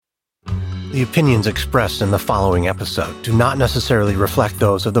The opinions expressed in the following episode do not necessarily reflect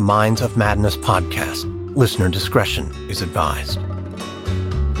those of the Minds of Madness podcast. Listener discretion is advised.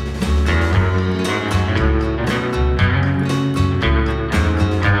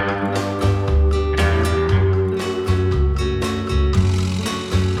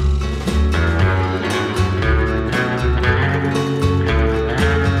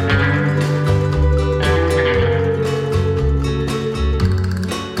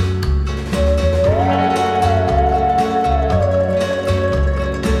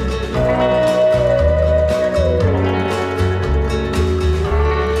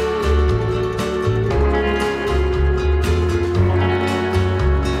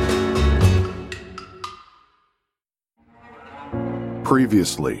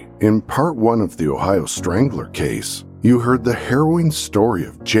 Previously, in part 1 of the Ohio Strangler case, you heard the harrowing story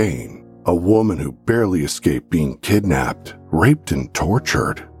of Jane, a woman who barely escaped being kidnapped, raped, and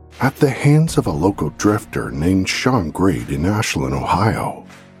tortured at the hands of a local drifter named Sean Grade in Ashland, Ohio.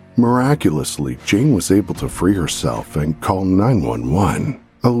 Miraculously, Jane was able to free herself and call 911,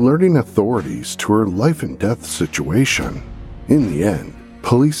 alerting authorities to her life and death situation. In the end,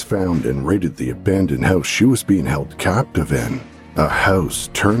 police found and raided the abandoned house she was being held captive in, a house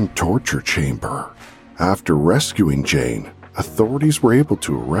turned torture chamber. After rescuing Jane, authorities were able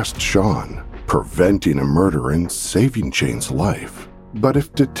to arrest Sean, preventing a murder and saving Jane's life. But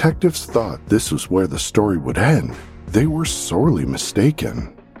if detectives thought this was where the story would end, they were sorely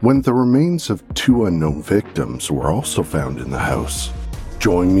mistaken, when the remains of 2 unknown victims were also found in the house.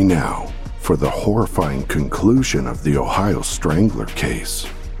 Join me now for the horrifying conclusion of the Ohio Strangler case,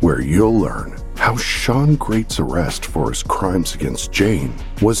 where you'll learn how Sean Grade's arrest for his crimes against Jane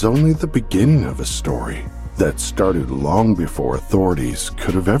was only the beginning of a story that started long before authorities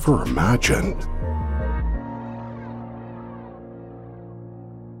could have ever imagined.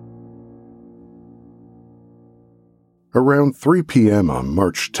 Around 3 p.m. on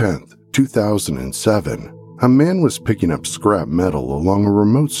March 10th, 2007, a man was picking up scrap metal along a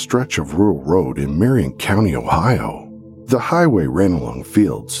remote stretch of rural road in Marion County, Ohio. The highway ran along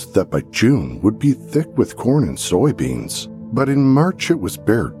fields that by June would be thick with corn and soybeans, but in March it was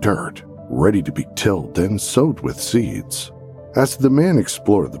bare dirt, ready to be tilled and sowed with seeds. As the man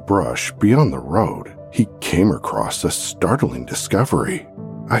explored the brush beyond the road, he came across a startling discovery: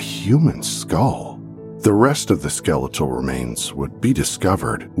 a human skull. The rest of the skeletal remains would be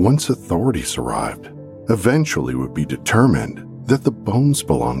discovered once authorities arrived. Eventually, it would be determined that the bones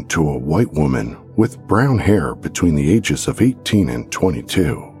belonged to a white woman with brown hair between the ages of 18 and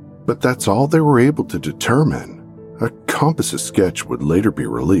 22. But that's all they were able to determine. A composite sketch would later be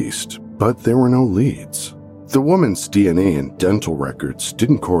released, but there were no leads. The woman's DNA and dental records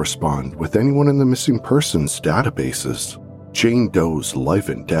didn't correspond with anyone in the missing persons databases. Jane Doe's life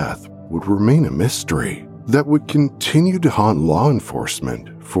and death would remain a mystery that would continue to haunt law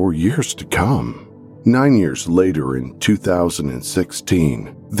enforcement for years to come. 9 years later, in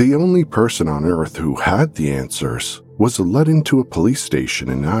 2016, the only person on Earth who had the answers was led into a police station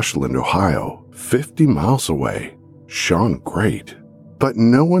in Ashland, Ohio, 50 miles away: Sean Grade. But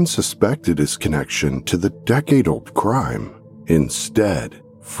no one suspected his connection to the decade-old crime. Instead,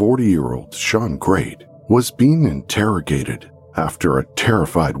 40-year-old Sean Grade was being interrogated after a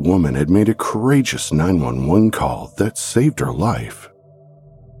terrified woman had made a courageous 911 call that saved her life.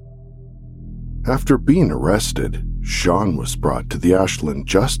 After being arrested, Sean was brought to the Ashland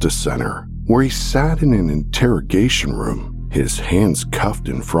Justice Center, where he sat in an interrogation room, his hands cuffed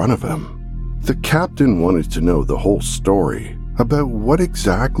in front of him. The captain wanted to know the whole story about what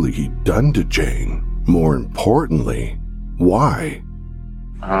exactly he'd done to Jane. More importantly, why.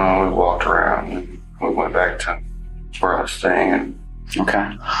 We walked around and we went back to where I was staying and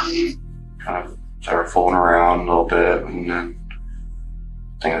kind of started fooling around a little bit, and then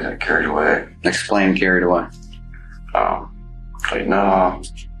things got carried away. Explain carried away. Like, no,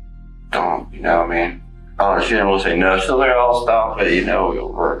 don't, you know what I mean? She didn't really say no. She's like, I'll stop it, you know,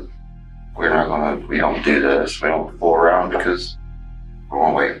 we're not gonna, we don't do this. We don't fool around because we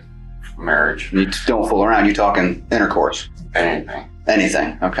won't wait for marriage. You don't fool around. You talking intercourse? Anything.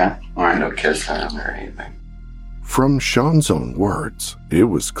 Anything, okay. All right. No kissing or anything. From Sean's own words, it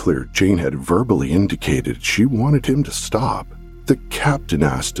was clear Jane had verbally indicated she wanted him to stop. The captain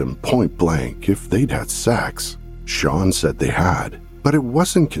asked him point blank if they'd had sex. Sean said they had, but it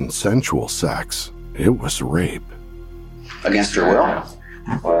wasn't consensual sex. It was rape. Against her will?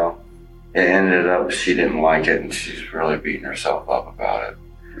 Well, it ended up she didn't like it and she's really beating herself up about it.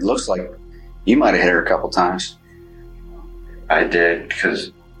 It looks like you might have hit her a couple times. I did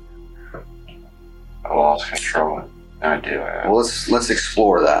because I lost control. I do. Well, let's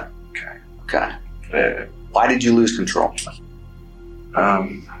explore that. Okay. Okay. Yeah. Why did you lose control?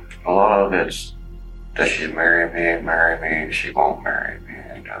 A lot of it's that she marry me, she won't marry me.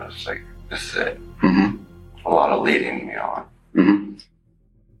 And it's like, this is it. Mm-hmm. A lot of leading me on. Mm-hmm.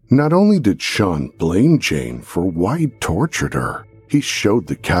 Not only did Sean blame Jane for why he tortured her, he showed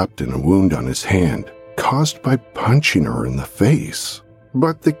the captain a wound on his hand caused by punching her in the face.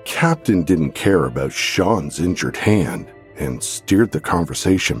 But the captain didn't care about Sean's injured hand and steered the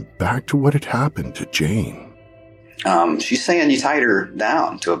conversation back to what had happened to Jane. She's saying you tied her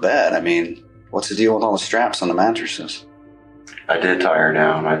down to a bed. I mean, what's the deal with all the straps on the mattresses? I did tie her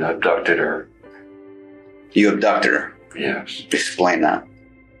down. I abducted her. You abducted her? Yes. Explain that.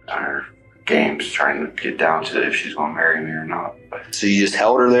 Her games trying to get down to if she's going to marry me or not. But So you just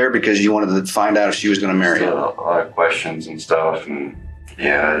held her there because you wanted to find out if she was going to marry still you? a lot of questions and stuff. And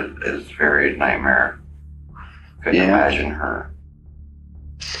yeah, it's very nightmare. Couldn't Yeah. imagine her.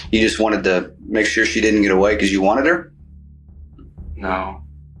 You just wanted to make sure she didn't get away because you wanted her? No.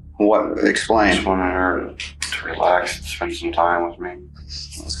 What? I just Explain. wanted her to relax and spend some time with me.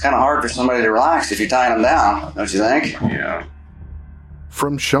 It's kind of hard for somebody to relax if you're tying them down, don't you think? Yeah.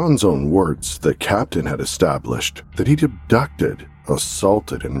 From Sean's own words, the captain had established that he'd abducted,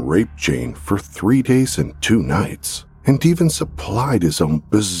 assaulted, and raped Jane for 3 days and 2 nights, and even supplied his own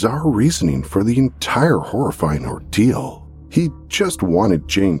bizarre reasoning for the entire horrifying ordeal. He just wanted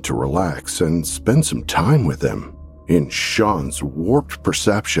Jane to relax and spend some time with him. In Sean's warped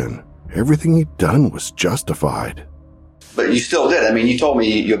perception, everything he'd done was justified. But you still did. I mean, you told me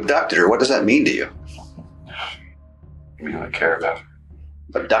you abducted her. What does that mean to you? I mean, I care about her.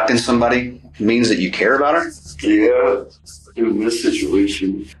 Abducting somebody means that you care about her? Yeah. In this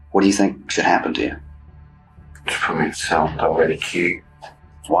situation, What do you think should happen to you? just put me in cell and throw away the key.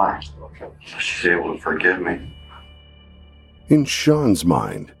 Why? She's able to forgive me. In Sean's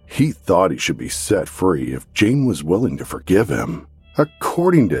mind, he thought he should be set free if Jane was willing to forgive him.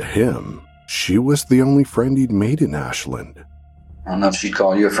 According to him, she was the only friend he'd made in Ashland. I don't know if she'd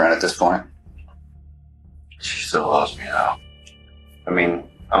call you a friend at this point. She still loves me now. I mean,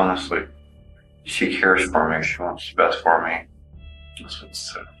 honestly, she cares for me. She wants the best for me. That's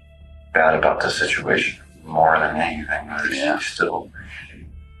what's bad about this situation more than anything. Yeah. She still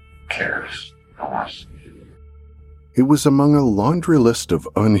cares. Wants. It was among a laundry list of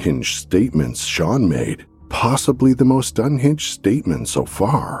unhinged statements Sean made, possibly the most unhinged statement so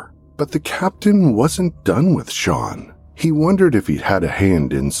far. But the captain wasn't done with Sean. He wondered if he'd had a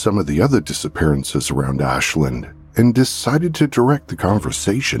hand in some of the other disappearances around Ashland and decided to direct the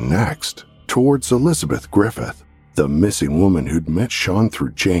conversation next towards Elizabeth Griffith, the missing woman who'd met Sean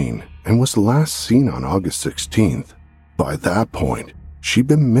through Jane and was last seen on August 16th. By that point, she'd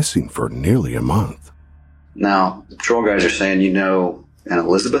been missing for nearly a month. Now, the patrol guys are saying you know an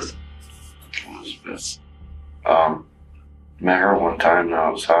Elizabeth? Elizabeth. Met her one time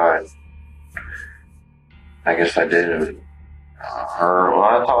outside. I guess I did. Well,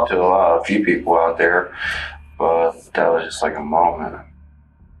 I talked to a few people out there, but that was just like a moment.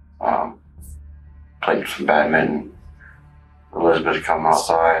 Played some badminton. Elizabeth come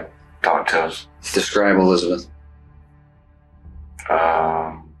outside, talk to us. Describe Elizabeth.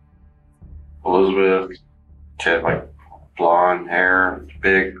 Elizabeth, she had like blonde hair,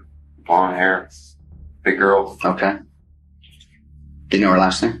 big blonde hair, big girl. Okay. Do you know her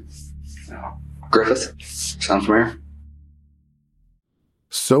last name? No. Griffith? Sound familiar?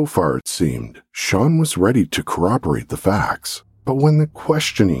 So far, it seemed, Sean was ready to corroborate the facts. But when the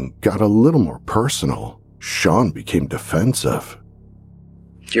questioning got a little more personal, Sean became defensive.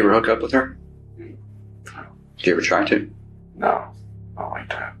 Did you ever hook up with her? Did you ever try to? No, not like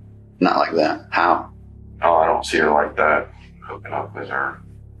that. Not like that. How? No, I don't see her like that. Hooking up with her.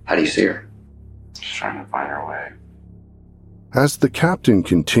 How do you see her? Just trying to find her way. As the captain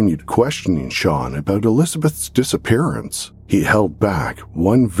continued questioning Sean about Elizabeth's disappearance, he held back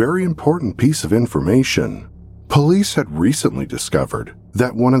one very important piece of information. Police had recently discovered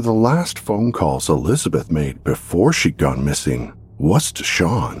that one of the last phone calls Elizabeth made before she'd gone missing was to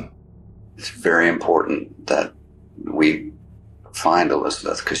Sean. It's very important that we find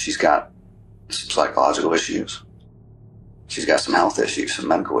Elizabeth because she's got some psychological issues. She's got some health issues, some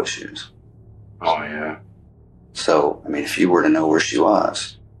medical issues. Oh, yeah. So, I mean, if you were to know where she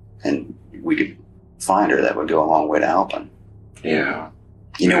was and we could find her, that would go a long way to helping. Yeah.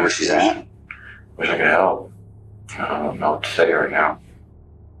 You know where she's at? Wish I could help. I don't know what to say right now.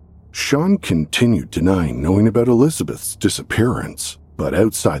 Sean continued denying knowing about Elizabeth's disappearance, but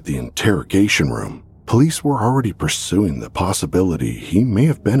outside the interrogation room, police were already pursuing the possibility he may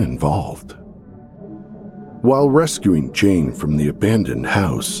have been involved. While rescuing Jane from the abandoned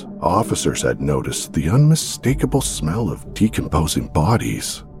house, officers had noticed the unmistakable smell of decomposing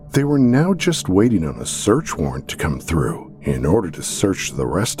bodies. They were now just waiting on a search warrant to come through in order to search the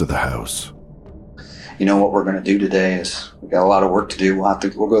rest of the house. You know what we're going to do today is we got a lot of work to do.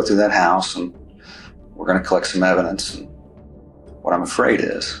 We'll go through that house and we're going to collect some evidence. And what I'm afraid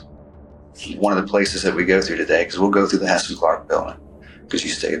is one of the places that we go through today, because we'll go through the Hess and Clark building because you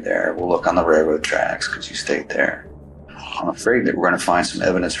stayed there. We'll look on the railroad tracks because you stayed there. I'm afraid that we're going to find some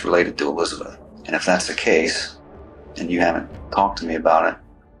evidence related to Elizabeth. And if that's the case, and you haven't talked to me about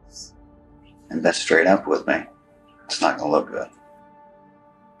it and been straight up with me, it's not going to look good.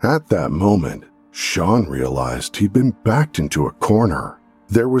 At that moment, Sean realized he'd been backed into a corner.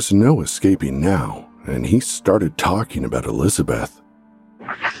 There was no escaping now, and he started talking about Elizabeth.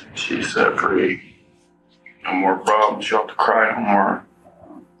 She's set free. No more problems. She don't have to cry no more.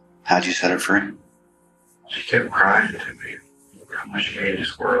 How'd you set her free? She kept crying to me. How much she hated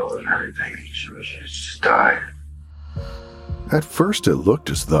this world and everything. She just died. At first it looked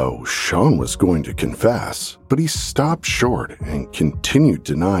as though Sean was going to confess, but he stopped short and continued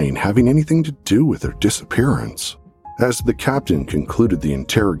denying having anything to do with her disappearance. As the captain concluded the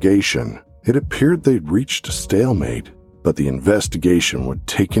interrogation, it appeared they'd reached a stalemate, but the investigation would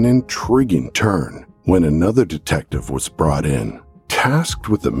take an intriguing turn when another detective was brought in, tasked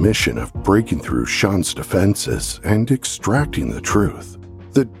with the mission of breaking through Sean's defenses and extracting the truth.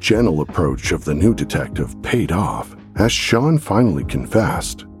 The gentle approach of the new detective paid off, as Sean finally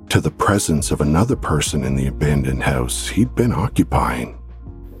confessed to the presence of another person in the abandoned house he'd been occupying.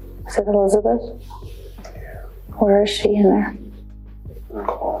 Is it Elizabeth? Where is she in there?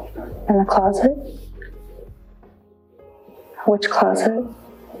 In the closet? Which closet?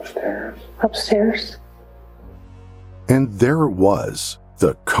 Upstairs. And there it was,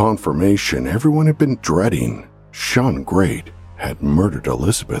 the confirmation everyone had been dreading. Sean Great had murdered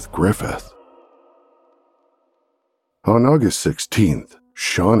Elizabeth Griffith. On August 16th,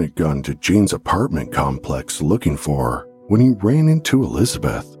 Sean had gone to Jane's apartment complex looking for her when he ran into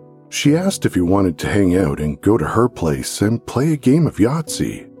Elizabeth. She asked if he wanted to hang out and go to her place and play a game of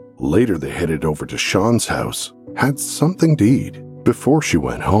Yahtzee. Later they headed over to Sean's house, had something to eat before she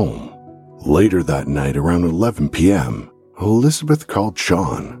went home. Later that night around 11 p.m., Elizabeth called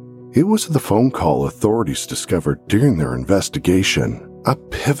Sean. It was the phone call authorities discovered during their investigation, a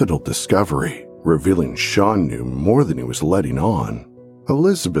pivotal discovery, revealing Sean knew more than he was letting on.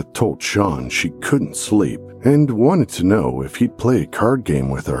 Elizabeth told Sean she couldn't sleep and wanted to know if he'd play a card game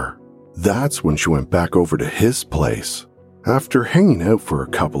with her. That's when she went back over to his place. After hanging out for a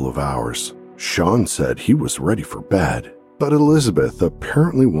couple of hours, Sean said he was ready for bed, but Elizabeth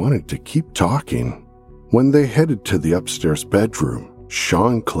apparently wanted to keep talking. When they headed to the upstairs bedroom,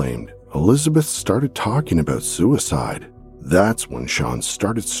 Sean claimed Elizabeth started talking about suicide. That's when Sean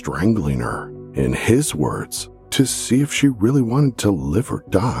started strangling her, in his words, to see if she really wanted to live or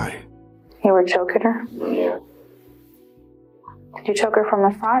die. You were choking her? Yeah. Did you choke her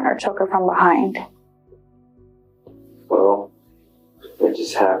from the front or choke her from behind? Well, it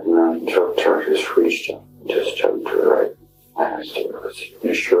just happened. I choked her, just reached up, just choked her, right? I asked her,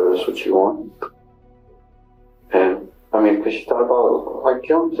 you sure this is what you want? And, I mean, because she thought about, like,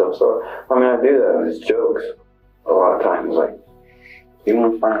 killing himself. So, I mean, I do that as jokes a lot of times, like,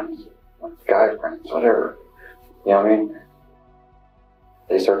 even with friends, like guy friends, whatever. You know what I mean?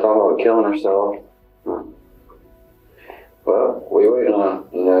 They start talking about killing herself. Well, we wait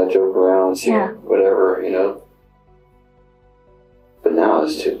on, joke around and see whatever, you know. But now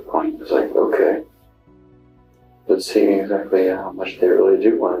it's to the point, it's like, okay, let's see exactly how much they really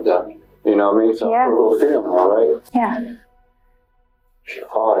do want to die. You know what I mean? So a little feeling, all right? Yeah. She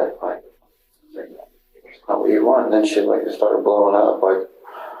fought it, like, it's not what you want. And then she, like, started blowing up, like,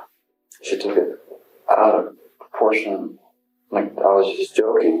 she took it out of proportion. Like, I was just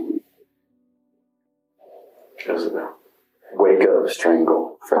joking. Because of the wake up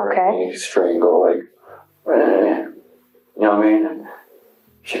strangle. Okay. Strangle, like, you know what I mean? And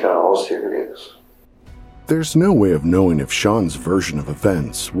she got all serious. There's no way of knowing if Sean's version of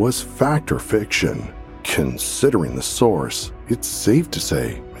events was fact or fiction. Considering the source, it's safe to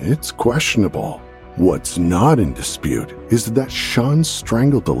say it's questionable. What's not in dispute is that Sean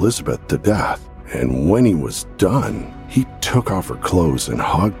strangled Elizabeth to death, and when he was done, he took off her clothes and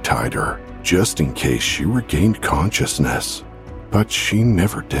hogtied her, just in case she regained consciousness. But she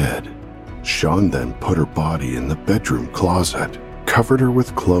never did. Sean then put her body in the bedroom closet, covered her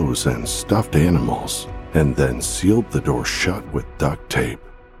with clothes and stuffed animals, and then sealed the door shut with duct tape.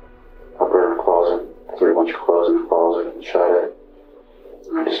 I put her in the closet, threw a bunch of clothes in the closet and shut it.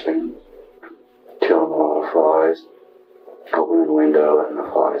 And I just been killing a lot of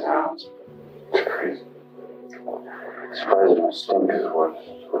his hands. It's crazy. Surprising my stomach is what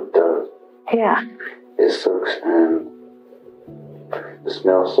it does. Yeah. It soaks in. The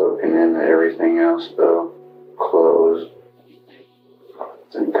smell soaking in everything else, though. Clothes.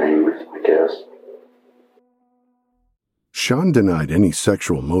 And things, I guess. Sean denied any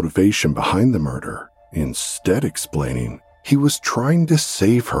sexual motivation behind the murder, instead explaining he was trying to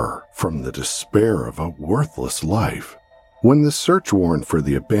save her from the despair of a worthless life. When the search warrant for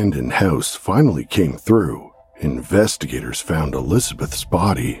the abandoned house finally came through, investigators found Elizabeth's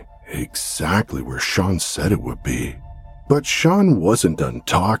body exactly where Sean said it would be. But Sean wasn't done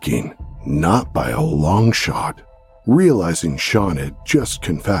talking, not by a long shot. Realizing Sean had just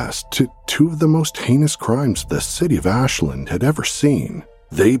confessed to two of the most heinous crimes the city of Ashland had ever seen,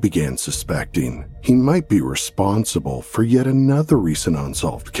 they began suspecting he might be responsible for yet another recent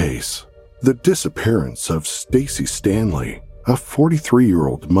unsolved case. The disappearance of Stacy Stanley, a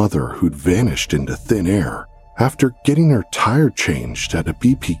 43-year-old mother who'd vanished into thin air after getting her tire changed at a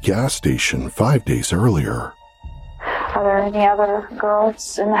BP gas station 5 days earlier. Are there any other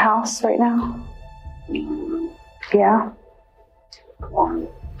girls in the house right now? Yeah. One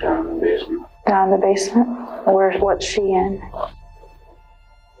down in the basement. Down in the basement? What's she in?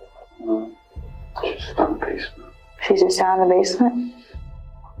 Just down the basement. She's just down in the basement?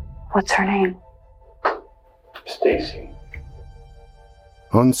 What's her name? Stacy.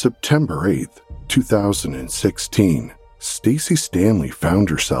 On September 8th, 2016, Stacy Stanley found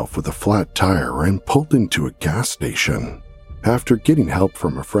herself with a flat tire and pulled into a gas station. After getting help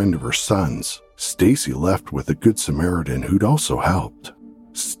from a friend of her son's, Stacy left with a Good Samaritan who'd also helped.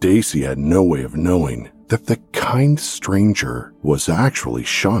 Stacy had no way of knowing that the kind stranger was actually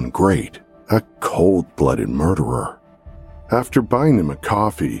Sean Great, a cold-blooded murderer. After buying him a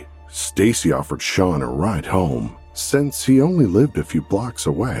coffee, Stacy offered Sean a ride home, since he only lived a few blocks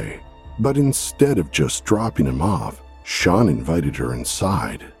away. But instead of just dropping him off, Sean invited her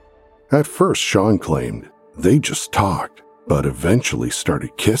inside. At first, Sean claimed they just talked, but eventually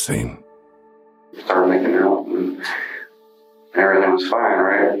started kissing. Started making out, and everything was fine,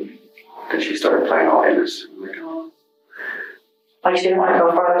 right? Then she started playing all innocent. Like she didn't want to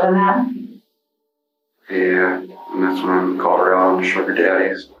go farther than that? Yeah, and that's when I called her out on sugar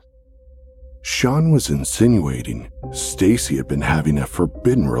daddies. Sean was insinuating Stacy had been having a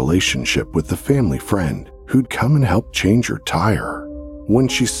forbidden relationship with a family friend who'd come and help change her tire. When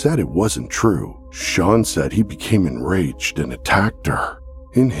she said it wasn't true, Sean said he became enraged and attacked her.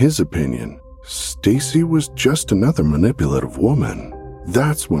 In his opinion, Stacy was just another manipulative woman.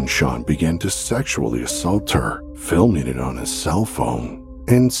 That's when Sean began to sexually assault her, filming it on his cell phone.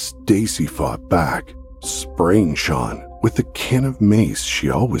 And Stacy fought back, spraying Sean with a can of mace she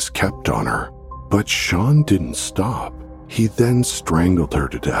always kept on her. But Sean didn't stop. He then strangled her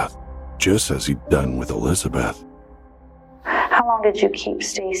to death, just as he'd done with Elizabeth. How long did you keep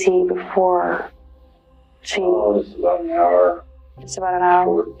Stacy before she... Oh, it was about an hour. Just about an hour?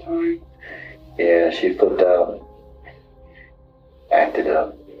 Short time. Yeah, she flipped out. Acted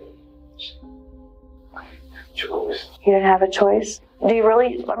up. Choice. You didn't have a choice? Do you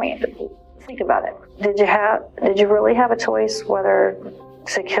really, think about it. Did you really have a choice whether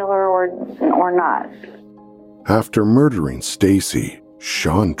to kill her or not? After murdering Stacy,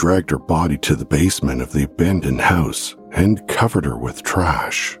 Sean dragged her body to the basement of the abandoned house and covered her with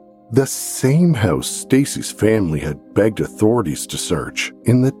trash. The same house Stacy's family had begged authorities to search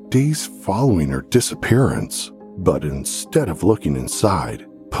in the days following her disappearance. But instead of looking inside,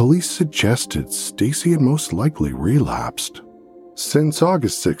 police suggested Stacy had most likely relapsed. Since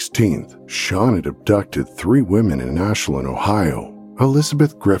August 16th, Sean had abducted 3 women in Ashland, Ohio: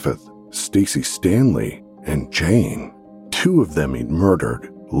 Elizabeth Griffith, Stacy Stanley, and Jane. 2 of them he'd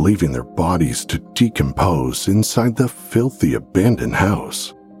murdered, leaving their bodies to decompose inside the filthy abandoned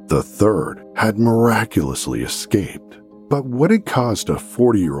house. The 3rd had miraculously escaped. But what had caused a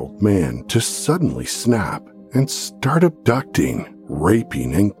 40-year-old man to suddenly snap and start abducting,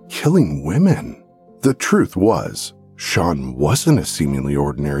 raping, and killing women? The truth was, Sean wasn't a seemingly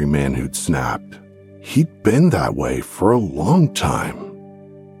ordinary man who'd snapped. He'd been that way for a long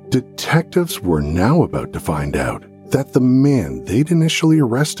time. Detectives were now about to find out that the man they'd initially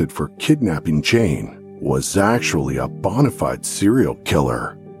arrested for kidnapping Jane was actually a bona fide serial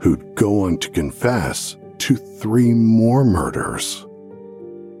killer who'd go on to confess to 3 more murders.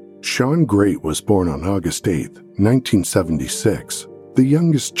 Sean Great was born on August 8, 1976, the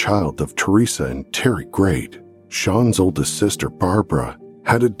youngest child of Teresa and Terry Great. Sean's oldest sister, Barbara,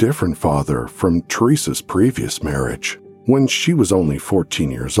 had a different father from Teresa's previous marriage when she was only 14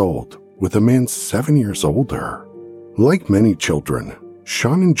 years old, with a man 7 years older. Like many children,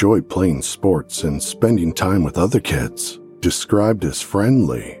 Sean enjoyed playing sports and spending time with other kids, described as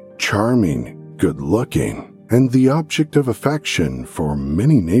friendly, charming, good-looking, and the object of affection for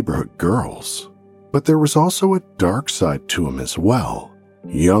many neighborhood girls. But there was also a dark side to him as well.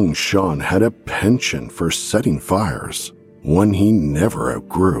 Young Sean had a penchant for setting fires, one he never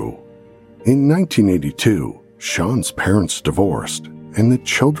outgrew. In 1982, Sean's parents divorced, and the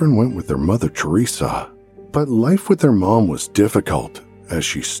children went with their mother Teresa. But life with their mom was difficult, as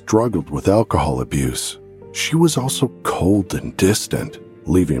she struggled with alcohol abuse. She was also cold and distant,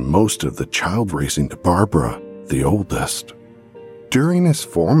 leaving most of the child raising to Barbara, the oldest. During his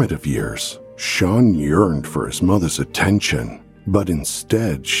formative years, Sean yearned for his mother's attention, but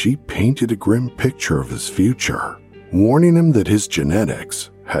instead she painted a grim picture of his future, warning him that his genetics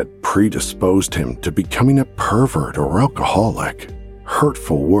had predisposed him to becoming a pervert or alcoholic.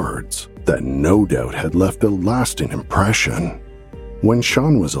 Hurtful words that no doubt had left a lasting impression. When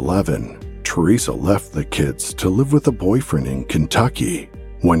Sean was 11, Teresa left the kids to live with a boyfriend in Kentucky.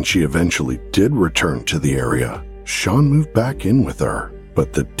 When she eventually did return to the area, Sean moved back in with her,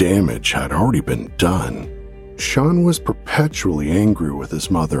 but the damage had already been done. Sean was perpetually angry with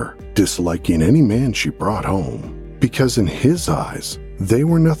his mother, disliking any man she brought home, because in his eyes, they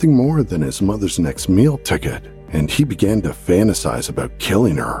were nothing more than his mother's next meal ticket, and he began to fantasize about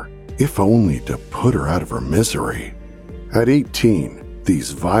killing her, if only to put her out of her misery. At 18,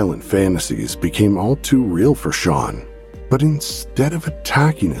 these violent fantasies became all too real for Sean, but instead of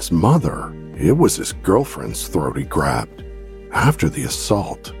attacking his mother, it was his girlfriend's throat he grabbed. After the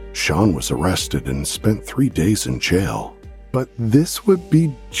assault, Sean was arrested and spent 3 days in jail. But this would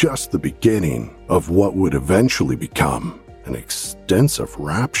be just the beginning of what would eventually become an extensive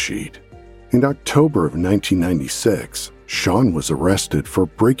rap sheet. In October of 1996, Sean was arrested for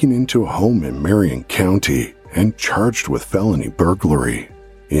breaking into a home in Marion County and charged with felony burglary.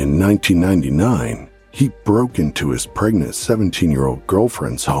 In 1999, he broke into his pregnant 17-year-old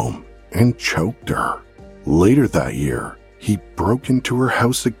girlfriend's home and choked her. Later that year, he broke into her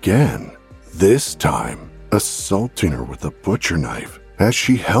house again, this time assaulting her with a butcher knife as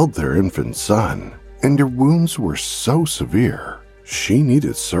she held their infant son, and her wounds were so severe, she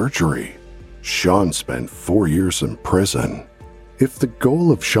needed surgery. Sean spent 4 years in prison. If the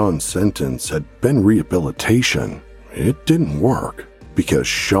goal of Sean's sentence had been rehabilitation, it didn't work, because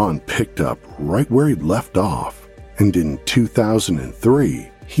Sean picked up right where he'd left off, and in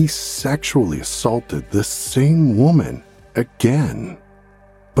 2003, he sexually assaulted the same woman again.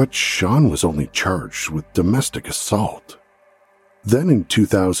 But Sean was only charged with domestic assault. Then in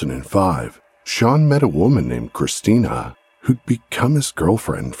 2005, Sean met a woman named Christina, who'd become his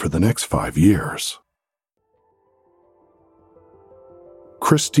girlfriend for the next 5 years.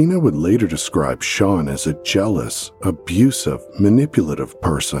 Christina would later describe Sean as a jealous, abusive, manipulative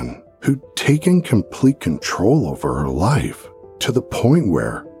person who'd taken complete control over her life, to the point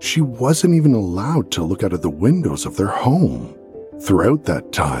where she wasn't even allowed to look out of the windows of their home. Throughout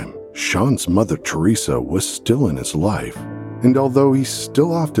that time, Sean's mother Teresa was still in his life, and although he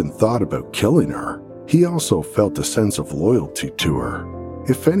still often thought about killing her, he also felt a sense of loyalty to her.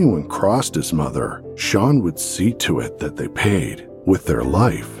 If anyone crossed his mother, Sean would see to it that they paid with their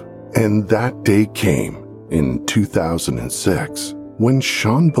life. And that day came in 2006, when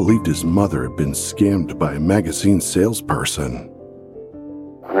Sean believed his mother had been scammed by a magazine salesperson.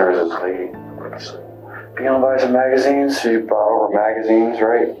 There was this lady, you want to buy some magazines? She brought over magazines,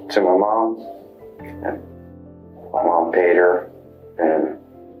 right, to my mom. And my mom paid her. And,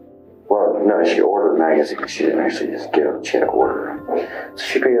 well, no, she ordered magazines. She didn't actually just give them. She had to order them. So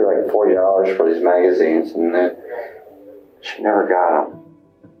she paid like $40 for these magazines, and then she never got them.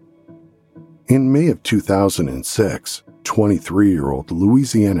 In May of 2006, 23-year-old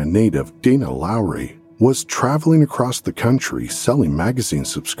Louisiana native Dana Lowry was traveling across the country selling magazine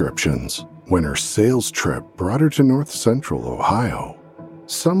subscriptions when her sales trip brought her to North Central Ohio.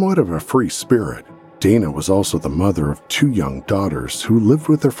 Somewhat of a free spirit, Dana was also the mother of 2 young daughters who lived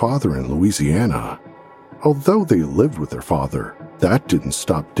with their father in Louisiana. Although they lived with their father, that didn't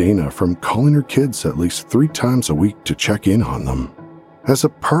stop Dana from calling her kids at least 3 times a week to check in on them. As a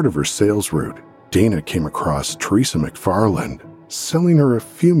part of her sales route, Dana came across Teresa McFarland, selling her a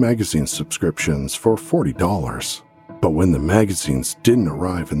few magazine subscriptions for $40. But when the magazines didn't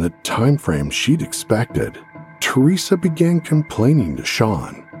arrive in the time frame she'd expected, Teresa began complaining to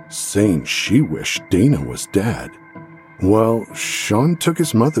Sean, saying she wished Dana was dead. Well, Sean took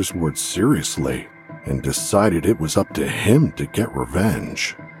his mother's words seriously and decided it was up to him to get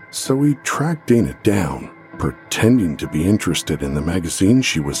revenge. So he tracked Dana down, pretending to be interested in the magazine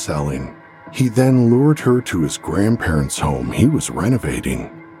she was selling. He then lured her to his grandparents' home he was renovating.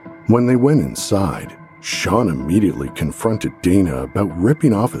 When they went inside, Sean immediately confronted Dana about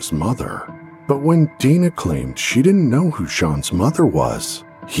ripping off his mother. But when Dana claimed she didn't know who Sean's mother was,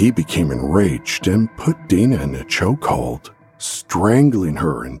 he became enraged and put Dana in a chokehold, strangling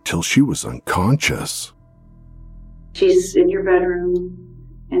her until she was unconscious. She's in your bedroom,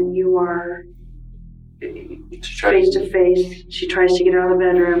 and you are face to face. She tries to get out of the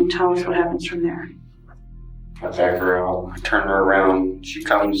bedroom. Tell us what happens from there. I back her out. I turn her around. She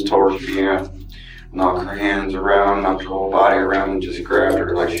comes towards me. I knock her hands around, knock her whole body around, and just grab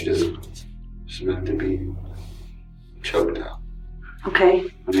her like she just meant to be choked out. Okay.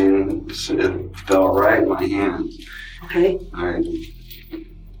 I mean, it fell right in my hands. Okay. I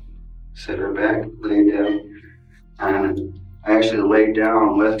set her back, laid down, and I actually laid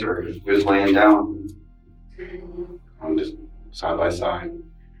down with her. We was laying down. I'm just side by side.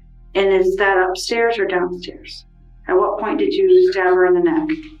 And is that upstairs or downstairs? At what point did you stab her in the neck?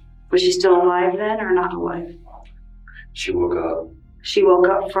 Was she still alive then or not alive? She woke up. She woke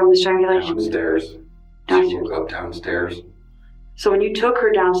up from the strangulation? Downstairs. Downstairs. She woke up downstairs. So when you took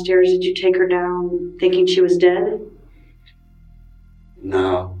her downstairs, did you take her down thinking she was dead?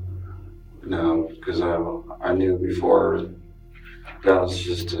 No, because I knew before that was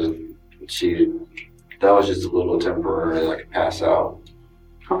just a little temporary, like a pass out.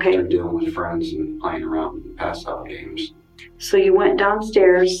 Okay. They're dealing with friends and playing around and pass out games. So you went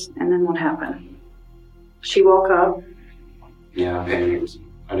downstairs, and then what happened? She woke up. Yeah, I panicked.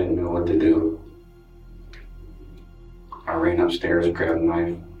 I didn't know what to do. I ran upstairs, grabbed a knife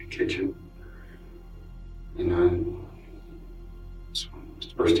in the kitchen. It's the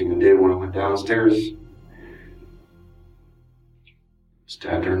first thing I did when I went downstairs.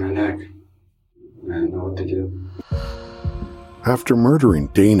 Stabbed her in the neck. I didn't know what to do. After murdering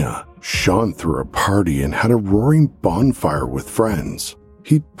Dana, Sean threw a party and had a roaring bonfire with friends.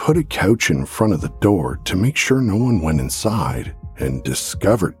 He'd put a couch in front of the door to make sure no one went inside and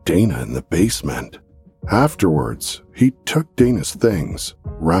discovered Dana in the basement. Afterwards, he took Dana's things,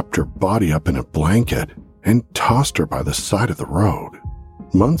 wrapped her body up in a blanket, and tossed her by the side of the road.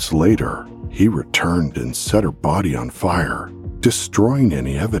 Months later, he returned and set her body on fire, destroying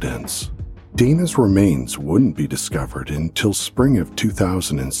any evidence. Dana's remains wouldn't be discovered until spring of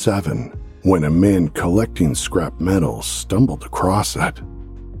 2007, when a man collecting scrap metal stumbled across it.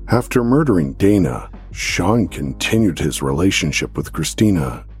 After murdering Dana, Sean continued his relationship with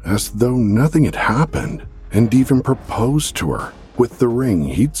Christina as though nothing had happened, and even proposed to her with the ring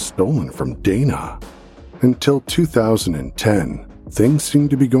he'd stolen from Dana. Until 2010, things seemed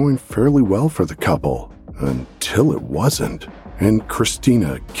to be going fairly well for the couple, until it wasn't, and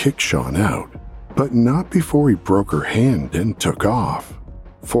Christina kicked Sean out, but not before he broke her hand and took off.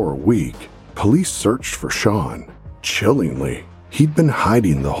 For a week, police searched for Sean. Chillingly, he'd been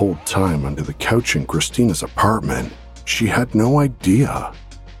hiding the whole time under the couch in Christina's apartment. She had no idea.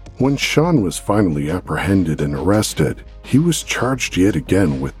 When Sean was finally apprehended and arrested, he was charged yet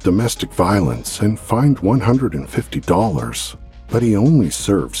again with domestic violence and fined $150, but he only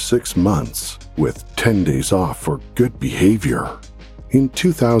served 6 months, with 10 days off for good behavior. In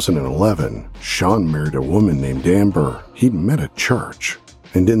 2011, Sean married a woman named Amber he'd met at church,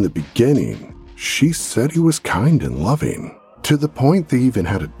 and in the beginning, she said he was kind and loving, to the point they even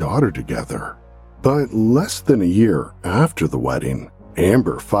had a daughter together. But less than a year after the wedding,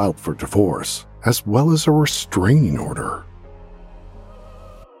 Amber filed for divorce, as well as a restraining order.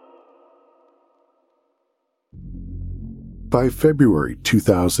 By February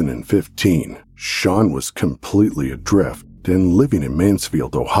 2015, Sean was completely adrift and living in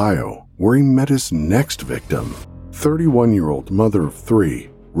Mansfield, Ohio, where he met his next victim, 31-year-old mother of 3,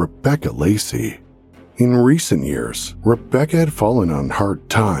 Rebecca Lacey. In recent years, Rebecca had fallen on hard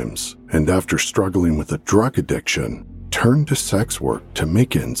times, and after struggling with a drug addiction, turned to sex work to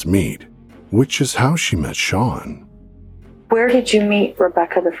make ends meet, which is how she met Sean. Where did you meet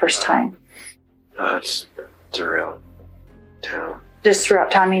Rebecca the first time? It's around town. Just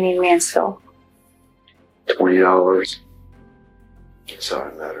throughout town, meaning Mansfield? $20. That's how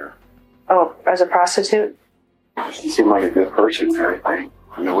I met her. Oh, as a prostitute? She seemed like a good person and everything.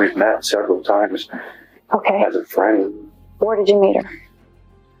 I mean, we've met several times Okay. as a friend. Where did you meet her?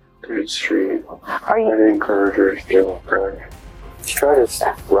 Through the street. Are I you? didn't encourage her to steal a crack. She tried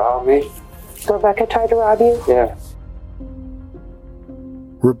to rob me. Rebecca tried to rob you? Yeah.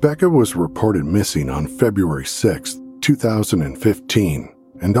 Rebecca was reported missing on February 6, 2015,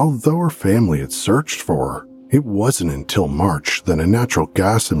 and although her family had searched for her, it wasn't until March that a natural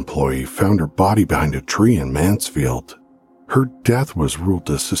gas employee found her body behind a tree in Mansfield. Her death was ruled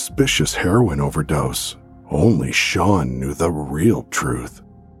a suspicious heroin overdose. Only Sean knew the real truth.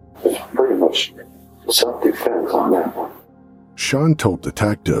 It's pretty much self-defense on that one. Sean told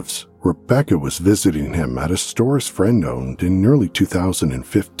detectives Rebecca was visiting him at a store his friend owned in early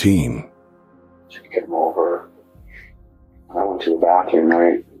 2015. She came over. I went to the bathroom,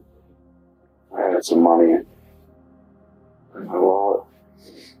 right? I had some money in my wallet.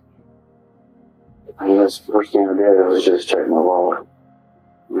 And that's the first thing I did was just check my wallet.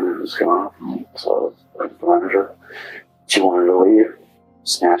 And it was gone. So I found her. She wanted to leave.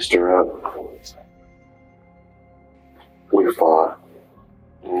 Snatched her up. We fought.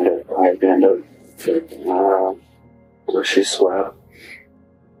 And I ended up flipping her out. So she sweat.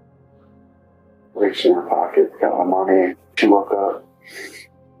 Reached in her pocket, got my money. She woke up.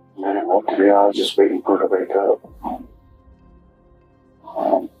 And I didn't look at me. I was just waiting for her to wake up.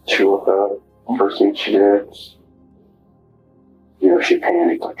 She woke up. First thing she did, she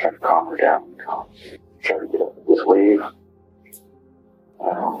panicked. I tried to calm her down. Tried to get up and just leave.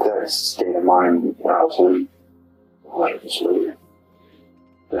 That state of mind I was in, I let her just leave.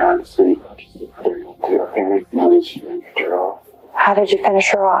 Then I had to sleep. I panicked and then she finished her off. How did you finish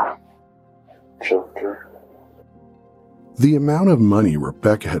her off? Choked her. The amount of money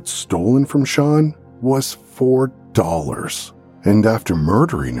Rebecca had stolen from Sean was $4. And after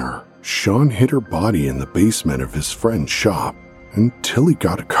murdering her, Sean hid her body in the basement of his friend's shop until he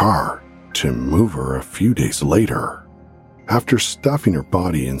got a car to move her a few days later. After stuffing her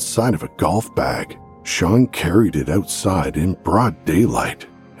body inside of a golf bag, Sean carried it outside in broad daylight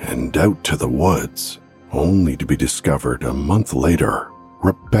and out to the woods, only to be discovered a month later.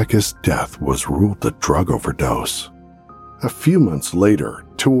 Rebecca's death was ruled a drug overdose. A few months later,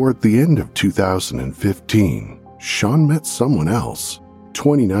 toward the end of 2015, Sean met someone else,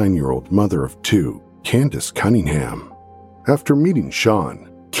 29-year-old mother of two, Candace Cunningham. After meeting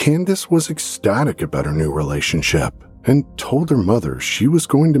Sean, Candace was ecstatic about her new relationship and told her mother she was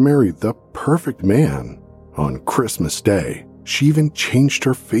going to marry the perfect man. On Christmas Day, she even changed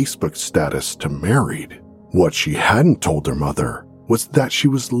her Facebook status to married. What she hadn't told her mother was that she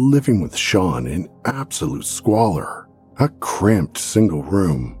was living with Sean in absolute squalor, a cramped single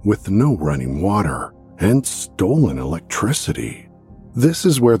room with no running water and stolen electricity. This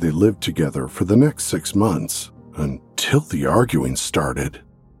is where they lived together for the next 6 months, until the arguing started.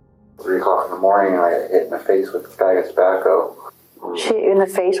 3 o'clock in the morning, I hit in the face with a bag of tobacco. She hit you in the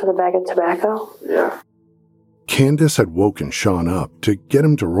face with a bag of tobacco? Yeah. Candace had woken Sean up to get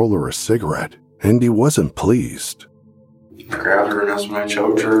him to roll her a cigarette, and he wasn't pleased. I grabbed her and that's when I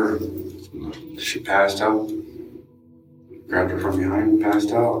choked her. She passed out. Grabbed her from behind and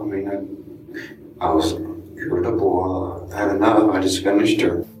passed out. I was irritable. I had enough. I just finished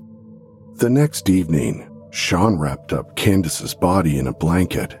her. The next evening, Sean wrapped up Candace's body in a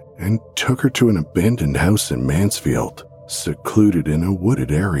blanket and took her to an abandoned house in Mansfield, secluded in a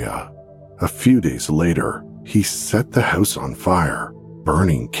wooded area. A few days later, he set the house on fire,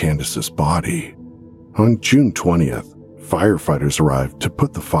 burning Candace's body. On June 20th, firefighters arrived to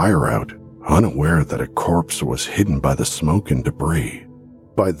put the fire out, unaware that a corpse was hidden by the smoke and debris.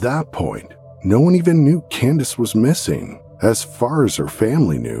 By that point, no one even knew Candace was missing. As far as her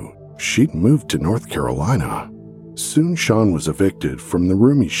family knew, she'd moved to North Carolina. Soon Sean was evicted from the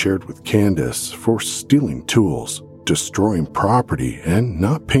room he shared with Candace for stealing tools, destroying property, and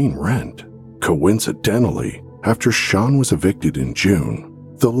not paying rent. Coincidentally, after Sean was evicted in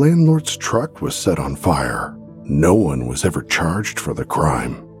June, the landlord's truck was set on fire. No one was ever charged for the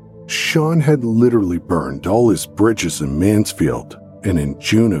crime. Sean had literally burned all his bridges in Mansfield, and in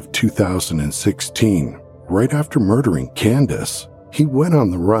June of 2016, right after murdering Candace, he went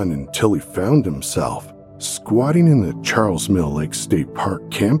on the run until he found himself squatting in the Charles Mill Lake State Park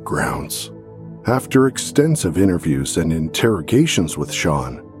campgrounds. After extensive interviews and interrogations with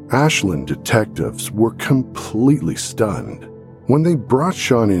Sean, Ashland detectives were completely stunned. When they brought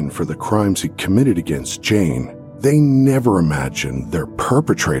Sean in for the crimes he committed against Jane, they never imagined their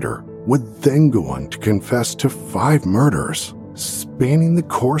perpetrator would then go on to confess to 5 murders, spanning the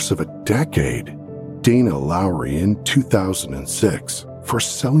course of a decade. Dana Lowry in 2006 for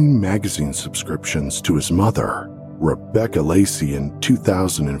selling magazine subscriptions to his mother, Rebecca Lacey in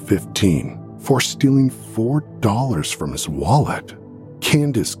 2015 for stealing $4 from his wallet,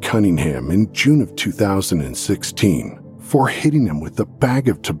 Candace Cunningham in June of 2016 for hitting him with a bag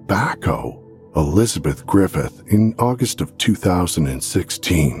of tobacco, Elizabeth Griffith in August of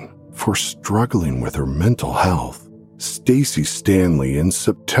 2016 for struggling with her mental health, Stacy Stanley in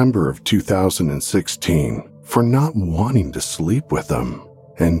September of 2016 for not wanting to sleep with him,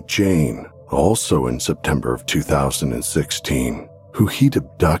 and Jane, also in September of 2016, who he'd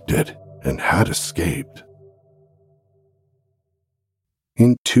abducted and had escaped.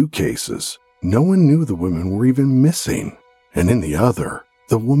 In 2 cases, no one knew the women were even missing, and in the other,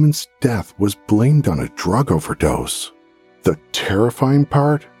 the woman's death was blamed on a drug overdose. The terrifying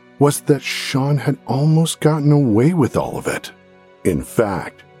part was that Sean had almost gotten away with all of it. In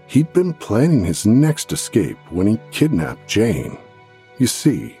fact, he'd been planning his next escape when he kidnapped Jane. You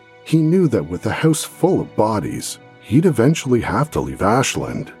see, he knew that with a house full of bodies, he'd eventually have to leave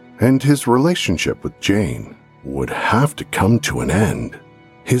Ashland, and his relationship with Jane would have to come to an end.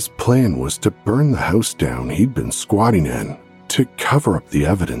 His plan was to burn the house down he'd been squatting in to cover up the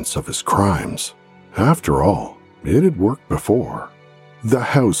evidence of his crimes. After all, it had worked before. The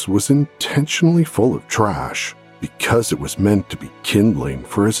house was intentionally full of trash because it was meant to be kindling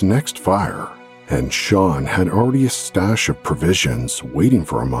for his next fire, and Sean had already a stash of provisions waiting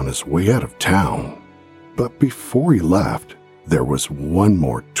for him on his way out of town. But before he left, there was one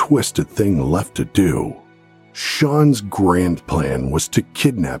more twisted thing left to do. Sean's grand plan was to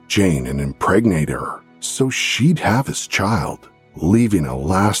kidnap Jane and impregnate her so she'd have his child, leaving a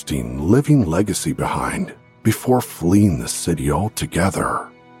lasting, living legacy behind before fleeing the city altogether.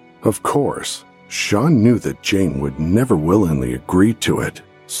 Of course, Sean knew that Jane would never willingly agree to it,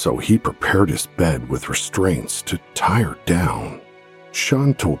 so he prepared his bed with restraints to tie her down.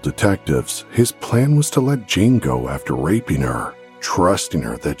 Sean told detectives his plan was to let Jane go after raping her, trusting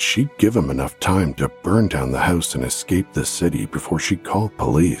her that she'd give him enough time to burn down the house and escape the city before she called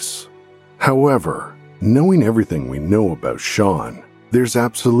police. However, knowing everything we know about Sean, there's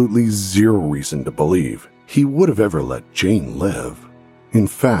absolutely zero reason to believe he would have ever let Jane live. In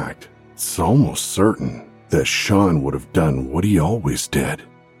fact, it's almost certain that Sean would have done what he always did,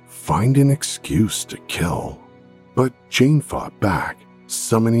 find an excuse to kill. But Jane fought back,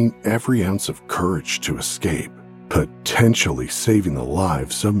 summoning every ounce of courage to escape, potentially saving the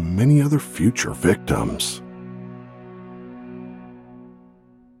lives of many other future victims.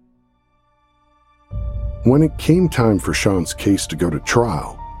 When it came time for Sean's case to go to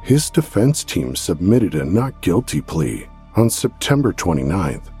trial, his defense team submitted a not guilty plea on September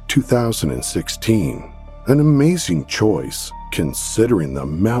 29, 2016. An amazing choice, considering the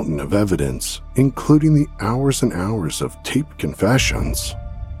mountain of evidence, including the hours and hours of taped confessions.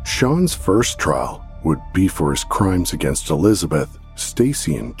 Sean's first trial would be for his crimes against Elizabeth,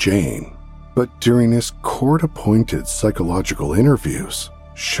 Stacy, and Jane. But during his court-appointed psychological interviews,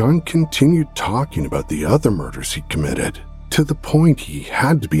 Sean continued talking about the other murders he committed, to the point he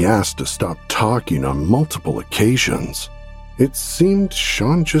had to be asked to stop talking on multiple occasions. It seemed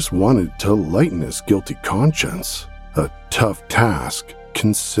Sean just wanted to lighten his guilty conscience, a tough task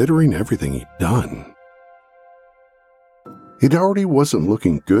considering everything he'd done. It already wasn't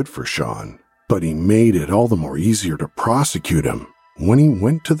looking good for Sean, but he made it all the more easier to prosecute him when he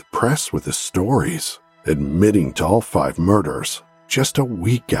went to the press with his stories, admitting to all 5 murders just a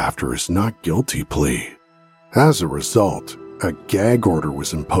week after his not guilty plea. As a result, a gag order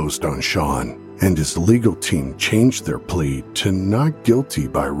was imposed on Sean, and his legal team changed their plea to not guilty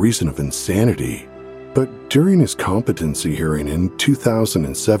by reason of insanity. But during his competency hearing in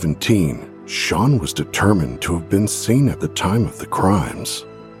 2017, Sean was determined to have been sane at the time of the crimes.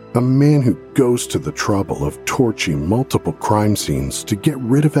 A man who goes to the trouble of torching multiple crime scenes to get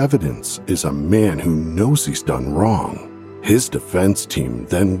rid of evidence is a man who knows he's done wrong. His defense team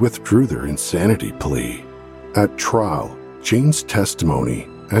then withdrew their insanity plea. At trial, Jane's testimony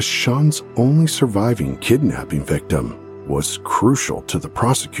as Sean's only surviving kidnapping victim was crucial to the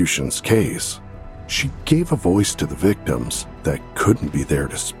prosecution's case. She gave a voice to the victims that couldn't be there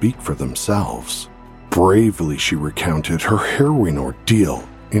to speak for themselves. Bravely, she recounted her harrowing ordeal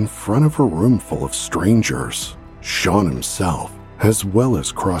in front of a room full of strangers, Sean himself, as well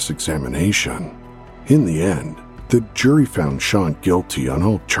as cross-examination. In the end, the jury found Sean guilty on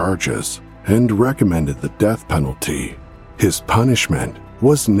all charges and recommended the death penalty. His punishment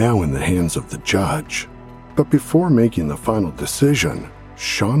was now in the hands of the judge. But before making the final decision,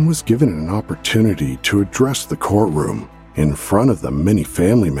 Sean was given an opportunity to address the courtroom in front of the many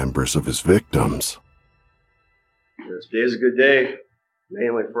family members of his victims. This day is a good day,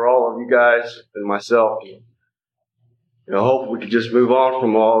 mainly for all of you guys and myself. I hope we could just move on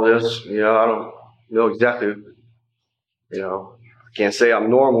from all this. I don't know exactly, I can't say I'm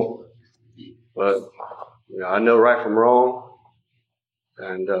normal, but, I know right from wrong.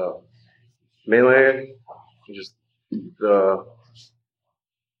 And mainly, just if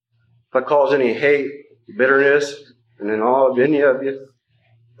I cause any hate, bitterness, and then all of any of you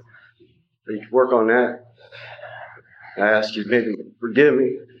could work on that. I ask you to maybe forgive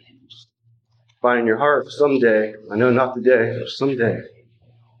me find in your heart someday, I know not today, but someday,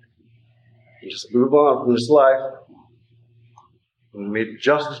 you just move on from this life and may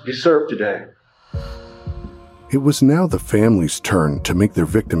justice be served today. It was now the family's turn to make their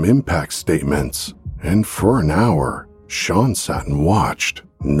victim impact statements, and for an hour, Sean sat and watched,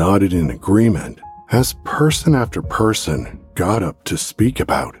 nodded in agreement, as person after person got up to speak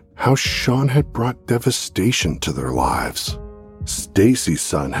about how Sean had brought devastation to their lives. Stacy's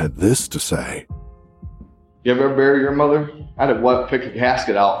son had this to say. You ever bury your mother? I had to pick a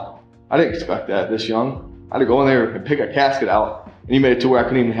casket out. I didn't expect that this young. I had to go in there and pick a casket out, and he made it to where I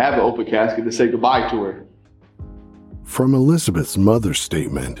couldn't even have an open casket to say goodbye to her. From Elizabeth's mother's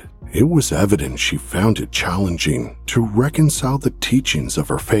statement, it was evident she found it challenging to reconcile the teachings of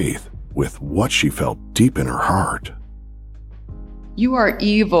her faith with what she felt deep in her heart. You are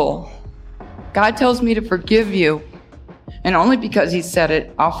evil. God tells me to forgive you. And only because he said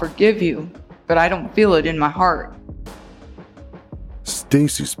it, I'll forgive you. But I don't feel it in my heart.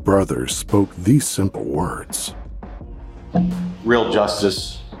 Stacy's brother spoke these simple words. Real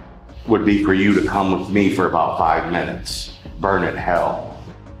justice would be for you to come with me for about 5 minutes. Burn in hell.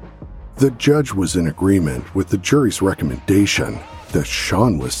 The judge was in agreement with the jury's recommendation that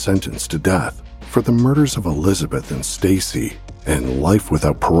Sean was sentenced to death for the murders of Elizabeth and Stacy and life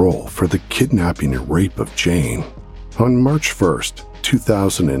without parole for the kidnapping and rape of Jane. On March 1st,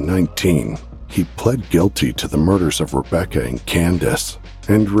 2019, he pled guilty to the murders of Rebecca and Candace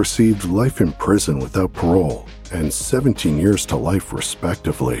and received life in prison without parole and 17 years to life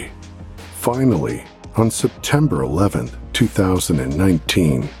respectively. Finally, on September 11th,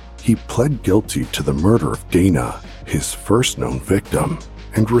 2019, he pled guilty to the murder of Dana, his first known victim,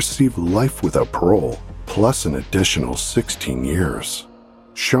 and received life without parole plus an additional 16 years.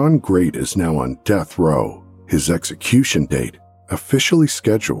 Sean Great is now on death row, his execution date officially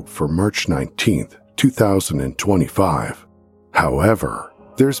scheduled for March 19th, 2025. However,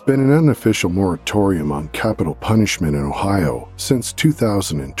 there's been an unofficial moratorium on capital punishment in Ohio since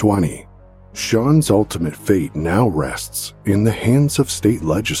 2020. Sean's ultimate fate now rests in the hands of state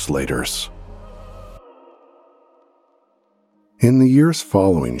legislators. In the years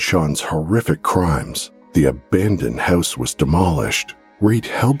following Sean's horrific crimes, the abandoned house was demolished, where he'd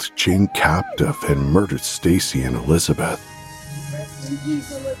held Jane captive and murdered Stacy and Elizabeth.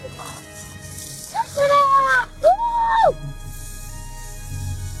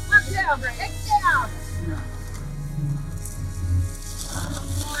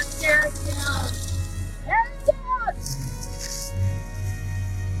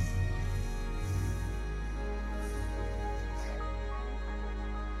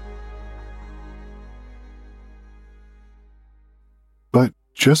 But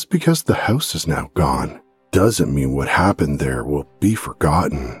just because the house is now gone doesn't mean what happened there will be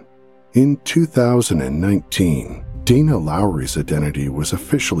forgotten. In 2019, Dana Lowry's identity was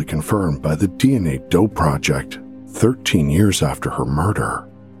officially confirmed by the DNA Doe Project 13 years after her murder.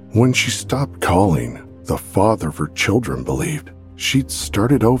 When she stopped calling, the father of her children believed she'd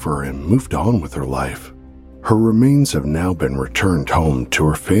started over and moved on with her life. Her remains have now been returned home to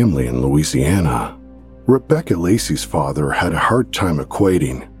her family in Louisiana. Rebecca Lacey's father had a hard time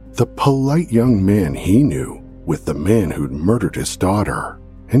equating the polite young man he knew with the man who'd murdered his daughter,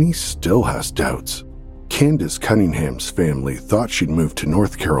 and he still has doubts. Candace Cunningham's family thought she'd moved to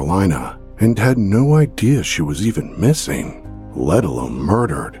North Carolina and had no idea she was even missing, let alone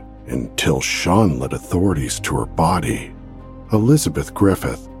murdered, until Sean led authorities to her body. Elizabeth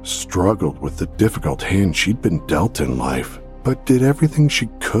Griffith struggled with the difficult hand she'd been dealt in life, but did everything she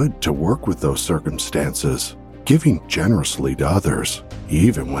could to work with those circumstances, giving generously to others,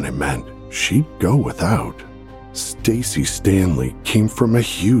 even when it meant she'd go without. Stacy Stanley came from a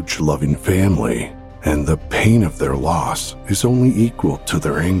huge loving family, and the pain of their loss is only equal to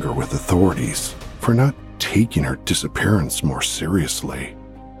their anger with authorities for not taking her disappearance more seriously.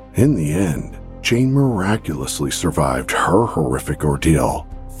 In the end, Jane miraculously survived her horrific ordeal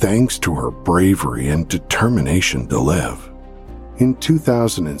thanks to her bravery and determination to live. In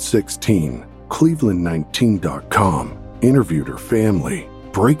 2016, Cleveland19.com interviewed her family,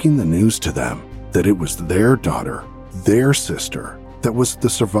 breaking the news to them that it was their daughter, their sister, that was the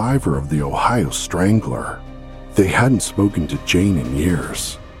survivor of the Ohio Strangler. They hadn't spoken to Jane in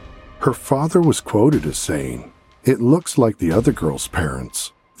years. Her father was quoted as saying, "It looks like the other girl's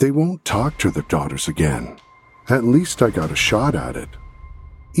parents. They won't talk to their daughters again. At least I got a shot at it."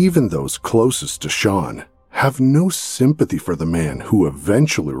 Even those closest to Sean have no sympathy for the man who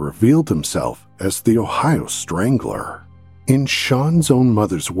eventually revealed himself as the Ohio Strangler. In Sean's own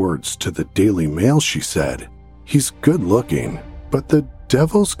mother's words to the Daily Mail, she said, "He's good looking, but the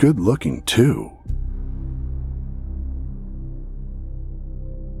devil's good looking too.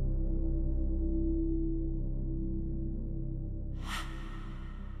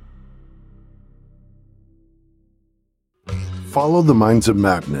 Follow The Minds of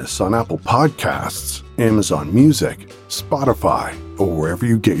Madness on Apple Podcasts, Amazon Music, Spotify, or wherever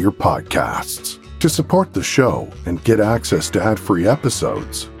you get your podcasts. To support the show and get access to ad-free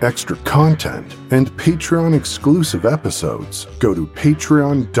episodes, extra content, and Patreon-exclusive episodes, go to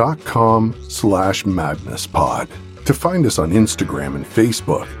patreon.com/madnesspod. To find us on Instagram and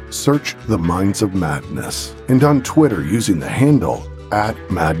Facebook, search The Minds of Madness, and on Twitter using the handle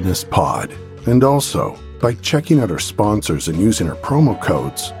 @MadnessPod. And also, by checking out our sponsors and using our promo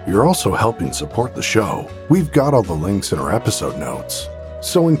codes, you're also helping support the show. We've got all the links in our episode notes.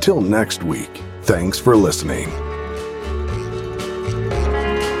 So until next week, thanks for listening.